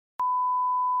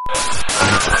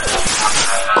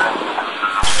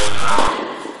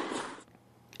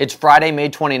It's Friday, May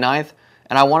 29th,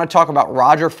 and I want to talk about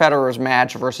Roger Federer's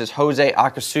match versus Jose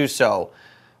Acasuso.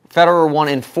 Federer won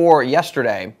in 4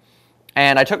 yesterday,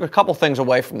 and I took a couple things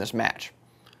away from this match.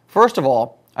 First of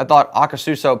all, I thought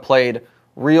Acasuso played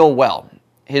real well.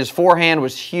 His forehand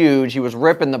was huge, he was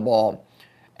ripping the ball,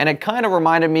 and it kind of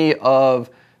reminded me of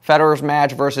Federer's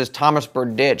match versus Thomas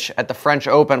Berdych at the French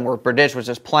Open, where Berdych was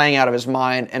just playing out of his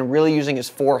mind and really using his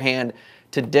forehand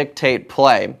to dictate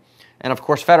play. And of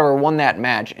course, Federer won that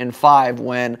match in 5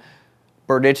 when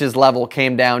Berdych's level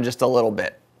came down just a little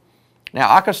bit.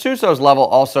 Now, Acasuso's level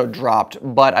also dropped,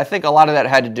 but I think a lot of that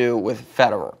had to do with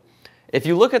Federer. If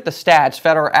you look at the stats,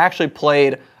 Federer actually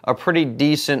played a pretty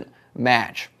decent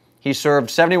match. He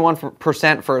served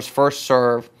 71% for his first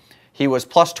serve. He was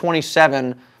plus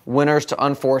 27 winners to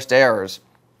unforced errors.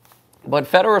 But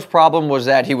Federer's problem was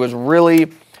that he was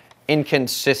really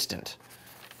inconsistent.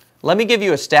 Let me give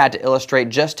you a stat to illustrate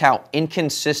just how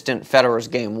inconsistent Federer's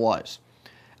game was.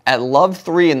 At love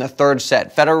 3 in the 3rd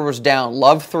set, Federer was down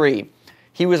love 3.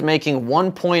 He was making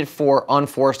 1.4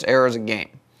 unforced errors a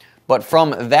game. But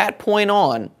from that point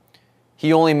on,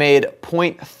 he only made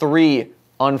 0.3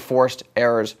 unforced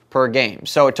errors per game.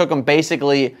 So it took him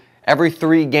basically every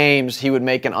 3 games he would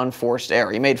make an unforced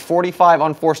error. He made 45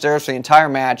 unforced errors for the entire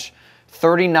match,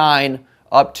 39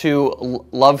 up to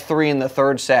love 3 in the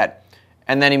 3rd set.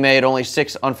 And then he made only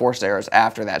 6 unforced errors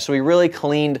after that. So he really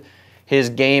cleaned his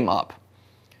game up.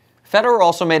 Federer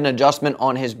also made an adjustment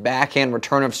on his backhand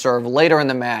return of serve later in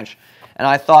the match, and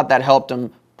I thought that helped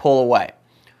him pull away.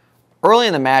 Early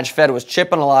in the match, Fed was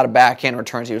chipping a lot of backhand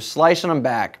returns. He was slicing them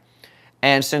back.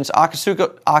 And since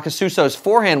Acasuso's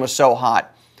forehand was so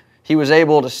hot, he was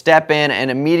able to step in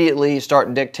and immediately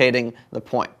start dictating the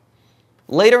point.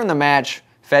 Later in the match,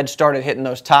 Fed started hitting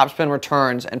those topspin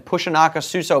returns and pushing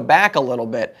Acasuso back a little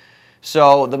bit,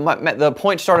 so the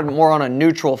point started more on a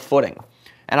neutral footing.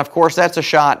 And of course, that's a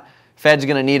shot Fed's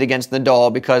going to need against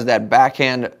Nadal because that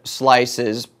backhand slice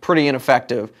is pretty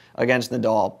ineffective against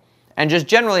Nadal. And just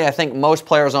generally, I think most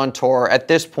players on tour at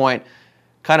this point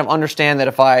kind of understand that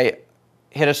if I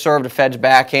hit a serve to Fed's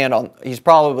backhand, he's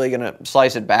probably going to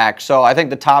slice it back. So I think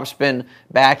the topspin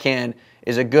backhand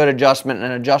is a good adjustment,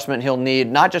 and an adjustment he'll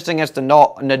need, not just against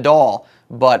Nadal,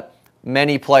 but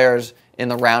many players in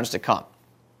the rounds to come.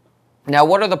 Now,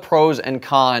 what are the pros and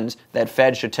cons that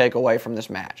Fed should take away from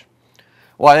this match?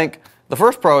 Well, I think the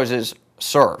first pros is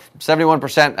serve.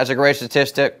 71%, that's a great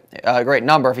statistic, a great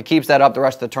number. If he keeps that up the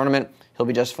rest of the tournament, he'll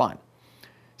be just fine.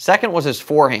 Second was his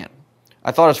forehand.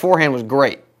 I thought his forehand was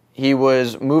great. He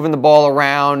was moving the ball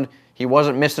around, he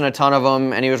wasn't missing a ton of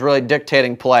them, and he was really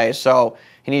dictating play, so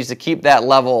he needs to keep that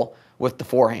level with the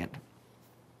forehand.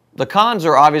 The cons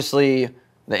are obviously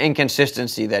the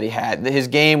inconsistency that he had. His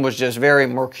game was just very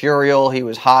mercurial. He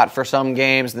was hot for some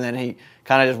games, and then he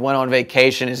kind of just went on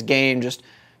vacation. His game just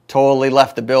totally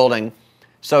left the building.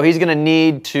 So he's going to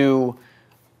need to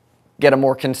get a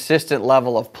more consistent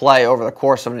level of play over the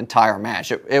course of an entire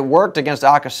match. It worked against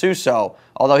Acasuso,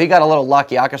 although he got a little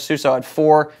lucky. Acasuso had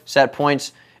 4 set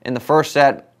points in the first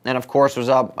set, and of course was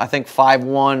up, I think,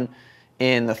 5-1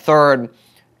 in the 3rd.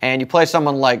 And you play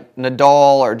someone like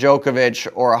Nadal or Djokovic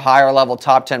or a higher level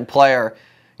top 10 player,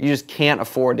 you just can't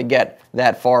afford to get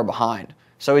that far behind.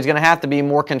 So he's going to have to be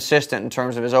more consistent in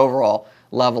terms of his overall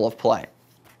level of play.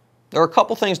 There are a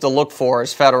couple things to look for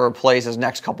as Federer plays his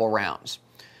next couple rounds.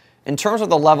 In terms of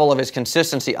the level of his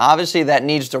consistency, obviously that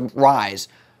needs to rise,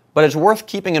 but it's worth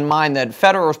keeping in mind that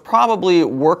Federer is probably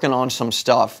working on some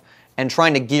stuff and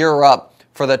trying to gear up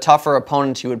for the tougher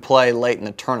opponents he would play late in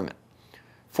the tournament.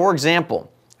 For example,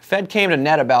 Fed came to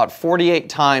net about 48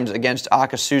 times against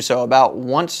Acasuso, about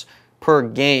once per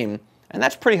game, and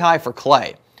that's pretty high for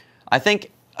clay. I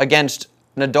think against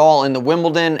Nadal in the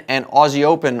Wimbledon and Aussie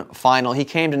Open final, he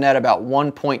came to net about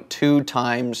 1.2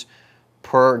 times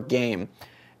per game.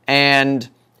 And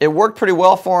it worked pretty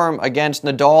well for him against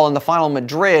Nadal in the final in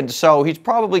Madrid, so he's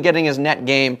probably getting his net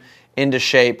game into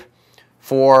shape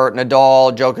for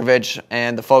Nadal, Djokovic,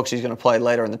 and the folks he's going to play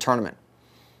later in the tournament.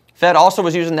 Fed also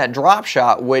was using that drop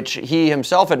shot, which he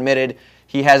himself admitted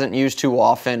he hasn't used too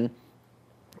often.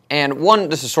 And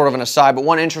this is sort of an aside, but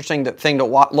one interesting thing to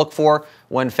look for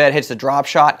when Fed hits the drop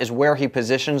shot is where he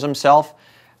positions himself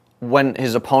when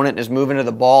his opponent is moving to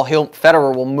the ball.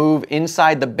 Federer will move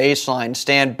inside the baseline,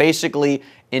 stand basically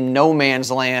in no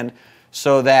man's land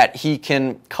so that he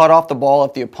can cut off the ball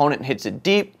if the opponent hits it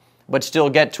deep, but still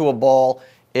get to a ball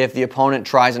if the opponent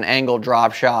tries an angled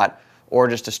drop shot or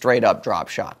just a straight up drop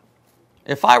shot.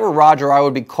 If I were Roger, I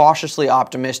would be cautiously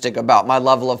optimistic about my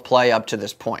level of play up to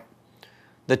this point.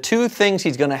 the two things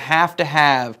he's going to have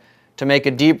to make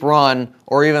a deep run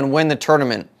or even win the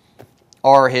tournament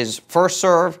are his first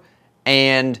serve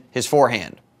and his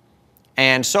forehand.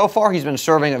 And so far, he's been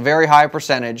serving a very high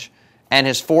percentage, and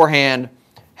his forehand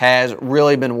has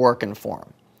really been working for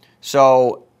him.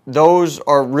 So those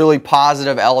are really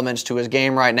positive elements to his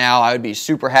game right now. I would be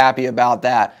super happy about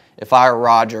that if I were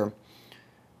Roger.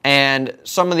 And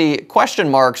some of the question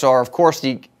marks are, of course,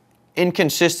 the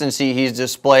inconsistency he's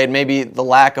displayed, maybe the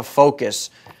lack of focus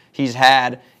he's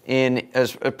had in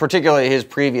particularly his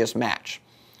previous match.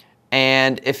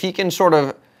 And if he can sort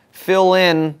of fill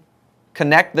in,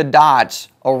 connect the dots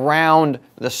around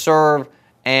the serve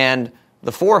and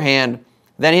the forehand,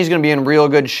 then he's going to be in real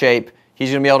good shape. He's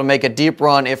going to be able to make a deep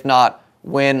run, if not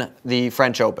win the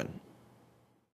French Open.